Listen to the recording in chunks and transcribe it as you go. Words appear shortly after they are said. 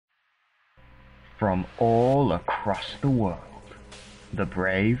From all across the world, the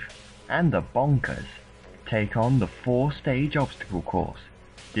brave and the bonkers take on the 4-stage obstacle course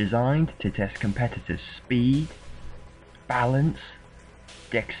designed to test competitors' speed, balance,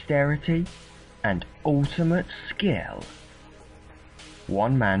 dexterity, and ultimate skill.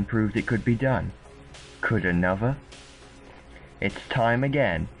 One man proved it could be done. Could another? It's time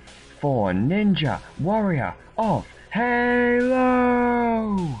again for Ninja Warrior of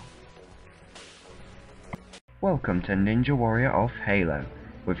Halo! Welcome to Ninja Warrior of Halo,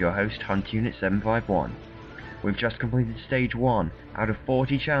 with your host Hunt Unit 751. We've just completed Stage 1. Out of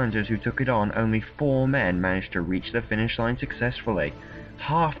 40 challengers who took it on, only 4 men managed to reach the finish line successfully,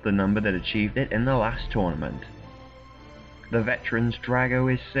 half the number that achieved it in the last tournament. The veterans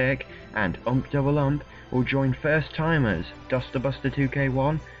Drago is Sick and Ump Double Ump will join first-timers Duster Buster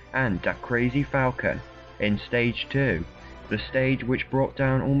 2K1 and Da Crazy Falcon in Stage 2, the stage which brought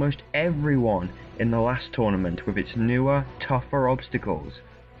down almost everyone in the last tournament with its newer, tougher obstacles.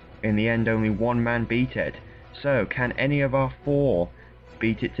 In the end, only one man beat it, so can any of our 4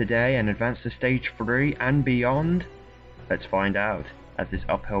 beat it today and advance to Stage 3 and beyond? Let's find out as this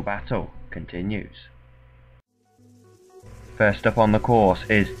uphill battle continues. First up on the course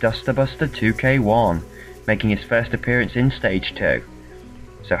is Duster Buster 2K1, making his first appearance in Stage 2.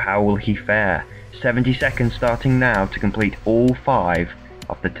 So how will he fare? 70 seconds starting now to complete all 5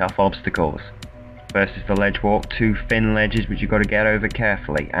 of the tough obstacles. First is the ledge walk, 2 thin ledges which you've got to get over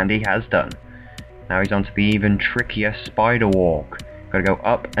carefully, and he has done. Now he's on to the even trickier spider walk. Got to go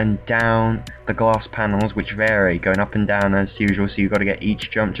up and down the glass panels which vary, going up and down as usual, so you've got to get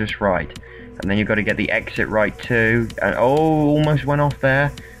each jump just right. And then you've got to get the exit right too, and almost went off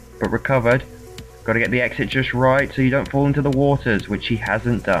there, but recovered. Got to get the exit just right so you don't fall into the waters, which he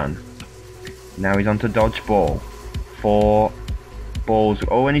hasn't done. Now he's on to dodgeball. 4 balls.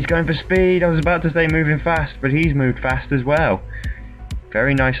 Oh, and he's going for speed. I was about to say moving fast, but he's moved fast as well.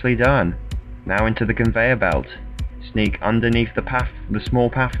 Very nicely done. Now into the conveyor belt. Sneak underneath the small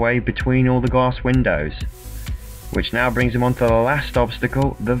pathway between all the glass windows, which now brings him onto the last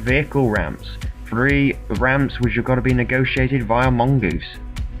obstacle, the vehicle ramps. 3 ramps which have got to be negotiated via Mongoose.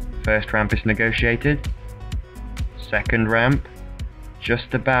 First ramp is negotiated. Second ramp,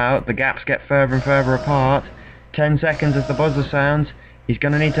 just about. The gaps get further and further apart. 10 seconds as the buzzer sounds. He's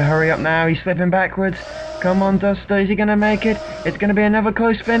going to need to hurry up now. He's slipping backwards. Come on, Duster. Is he going to make it? It's going to be another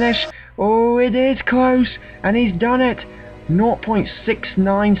close finish. Oh, it is close. And he's done it.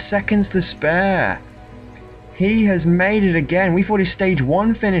 0.69 seconds to spare. He has made it again. We thought his Stage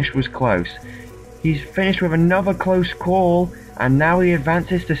 1 finish was close. He's finished with another close call. And now he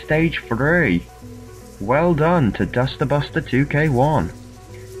advances to Stage 3. Well done to Duster Buster 2K1.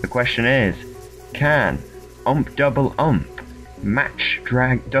 The question is, can Ump Double Ump match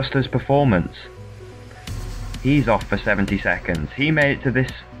Duster's performance? He's off for 70 seconds. He made it to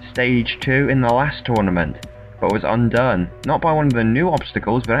this Stage 2 in the last tournament, but was undone, not by one of the new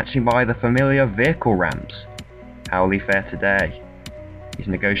obstacles, but actually by the familiar vehicle ramps. How will he fare today? He's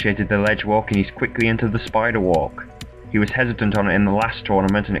negotiated the ledge walk and he's quickly into the spider walk. He was hesitant on it in the last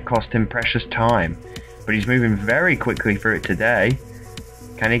tournament and it cost him precious time, but he's moving very quickly through it today.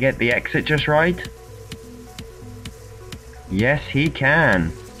 Can he get the exit just right? Yes, he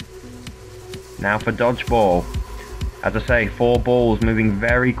can. Now for dodgeball. As I say, 4 balls moving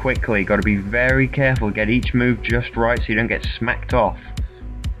very quickly. Got to be very careful, get each move just right so you don't get smacked off.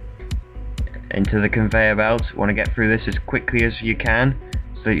 Into the conveyor belt. Want to get through this as quickly as you can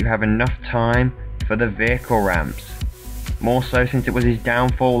so that you have enough time for the vehicle ramps. More so since it was his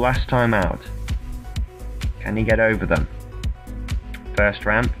downfall last time out. Can he get over them? First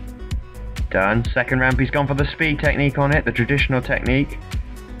ramp. Done. Second ramp, he's gone for the speed technique on it, the traditional technique.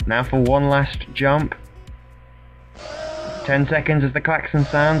 Now for one last jump. 10 seconds as the klaxon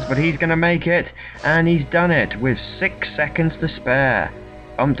sounds, but he's going to make it, and he's done it with 6 seconds to spare.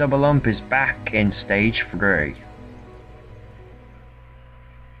 Ump Double Ump is back in Stage 3.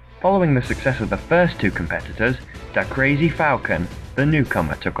 Following the success of the first 2 competitors, Da Crazy Falcon, the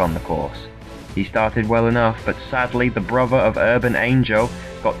newcomer, took on the course. He started well enough, but sadly the brother of Urban Angel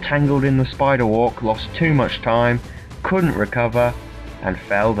got tangled in the spider walk, lost too much time, couldn't recover, and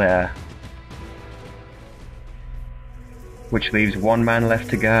fell there. Which leaves one man left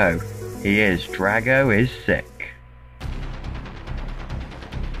to go. He is Drago is Sick.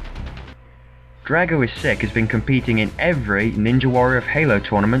 Drago is Sick has been competing in every Ninja Warrior of Halo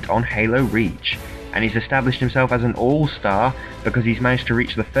tournament on Halo Reach, and he's established himself as an all-star because he's managed to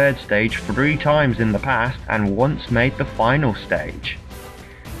reach the 3rd stage 3 times in the past and once made the final stage.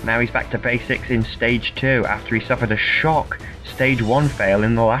 Now he's back to basics in Stage 2 after he suffered a shock Stage 1 fail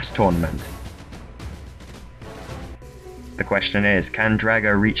in the last tournament. The question is, can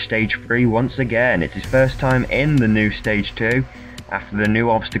Drago reach stage 3 once again? It's his first time in the new stage 2 after the new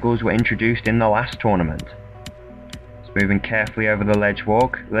obstacles were introduced in the last tournament. He's moving carefully over the ledge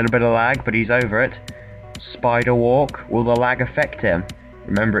walk. A little bit of lag, but he's over it. Spider walk. Will the lag affect him?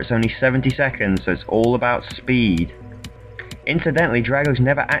 Remember, it's only 70 seconds, so it's all about speed. Incidentally, Drago's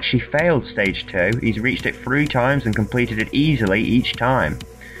never actually failed stage 2. He's reached it 3 times and completed it easily each time.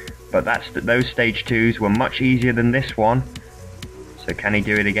 But those stage 2s were much easier than this one. So can he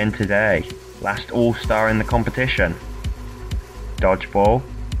do it again today? Last all-star in the competition. Dodgeball.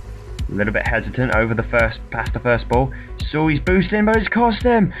 A little bit hesitant over past the first ball. So he's boosting, but it's cost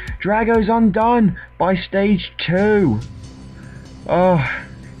him. Drago's undone by stage 2. Oh,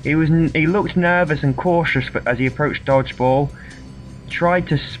 he looked nervous and cautious as he approached Dodgeball. Tried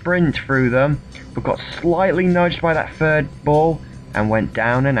to sprint through them, but got slightly nudged by that third ball and went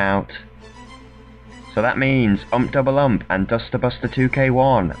down and out. So that means Double Ump and Duster Buster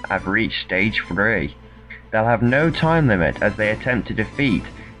 2K1 have reached stage 3. They'll have no time limit as they attempt to defeat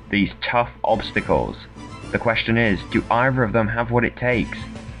these tough obstacles. The question is, do either of them have what it takes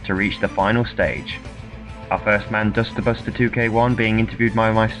to reach the final stage? Our first man, Duster Buster 2K1, being interviewed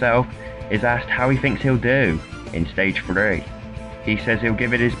by myself, is asked how he thinks he'll do in stage 3. He says he'll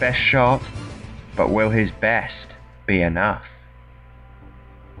give it his best shot, but will his best be enough?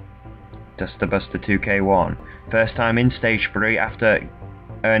 Duster Buster 2K1, first time in stage 3 after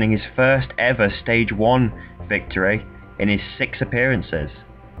earning his first ever stage 1 victory in his 6 appearances,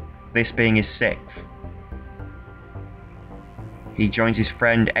 this being his 6th. He joins his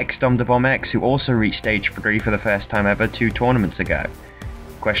friend XDomDaBombX, who also reached stage 3 for the first time ever 2 tournaments ago.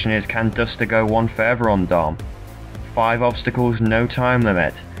 Question is, can Duster go one further on Dom? 5 obstacles, no time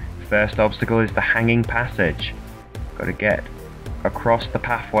limit. First obstacle is the hanging passage. Got to get across the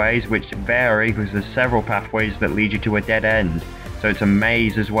pathways, which vary because there's several pathways that lead you to a dead end. So it's a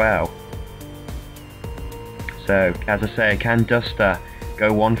maze as well. So, as I say, can Duster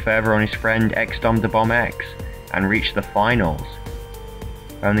go one further on his friend XDomDaBombX and reach the finals?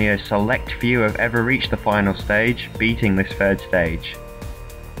 Only a select few have ever reached the final stage, beating this 3rd stage.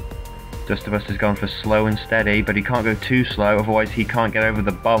 Duster Buster's gone for slow and steady, but he can't go too slow, otherwise he can't get over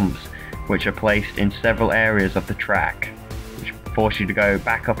the bumps, which are placed in several areas of the track, which force you to go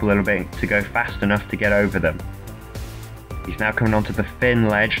back up a little bit to go fast enough to get over them. He's now coming onto the thin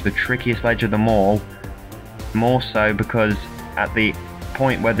ledge, the trickiest ledge of them all, more so because at the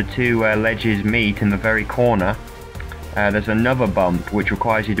point where the 2 ledges meet in the very corner, there's another bump which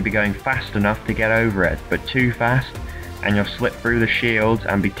requires you to be going fast enough to get over it, but too fast and you'll slip through the shields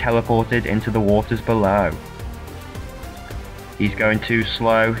and be teleported into the waters below. He's going too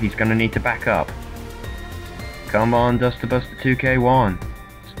slow, he's going to need to back up. Come on, Duster Buster 2K1.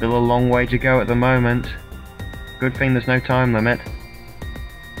 Still a long way to go at the moment. Good thing there's no time limit.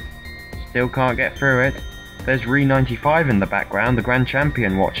 Still can't get through it. There's Re95 in the background, the Grand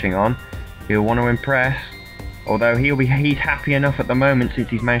Champion, watching on. He'll want to impress, although he's happy enough at the moment since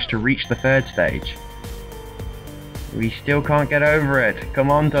he's managed to reach the 3rd stage. We still can't get over it. Come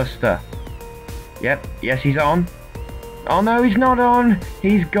on, Duster. Yep, yes, he's on. Oh no, he's not on.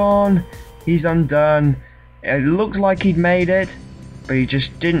 He's gone. He's undone. It looked like he'd made it, but he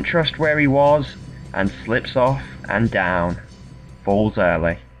just didn't trust where he was and slips off and down. Falls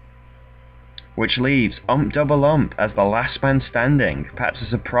early. Which leaves Double Ump as the last man standing. Perhaps a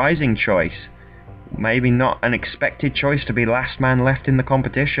surprising choice. Maybe not an expected choice to be last man left in the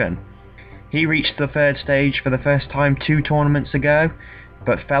competition. He reached the 3rd stage for the first time 2 tournaments ago,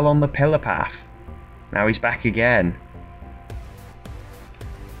 but fell on the pillar path. Now he's back again.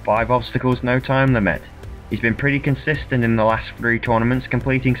 5 obstacles, no time limit. He's been pretty consistent in the last 3 tournaments,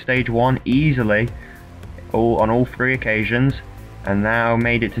 completing stage 1 easily on all 3 occasions, and now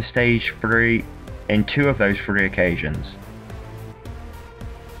made it to stage 3 in 2 of those 3 occasions.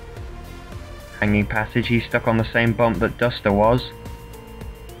 Hanging passage, he's stuck on the same bump that Duster was.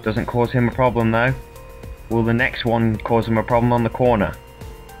 Doesn't cause him a problem though. Will the next one cause him a problem on the corner?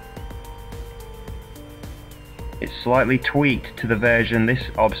 It's slightly tweaked to the version, this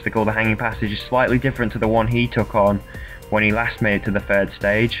obstacle, the hanging passage, is slightly different to the one he took on when he last made it to the 3rd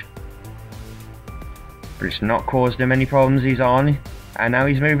stage. But it's not caused him any problems. He's on, and now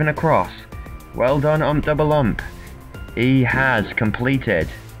he's moving across. Well done, Double Ump. He has completed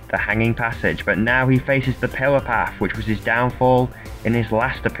the hanging passage, but now he faces the pillar path, which was his downfall in his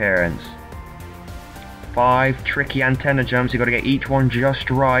last appearance. 5 tricky antenna jumps. You've got to get each one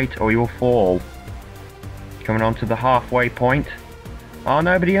just right or you'll fall. Coming on to the halfway point. Oh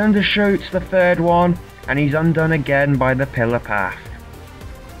no, but he undershoots the 3rd one and he's undone again by the pillar path.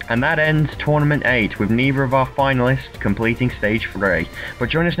 And that ends Tournament 8, with neither of our finalists completing Stage 3. But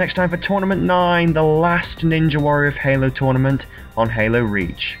join us next time for Tournament 9, the last Ninja Warrior of Halo tournament on Halo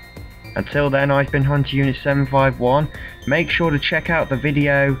Reach. Until then, I've been Hunter Unit 751. Make sure to check out the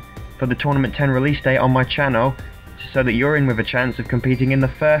video for the Tournament 10 release date on my channel, so that you're in with a chance of competing in the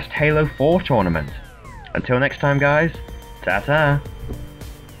first Halo 4 tournament. Until next time guys, ta-ta!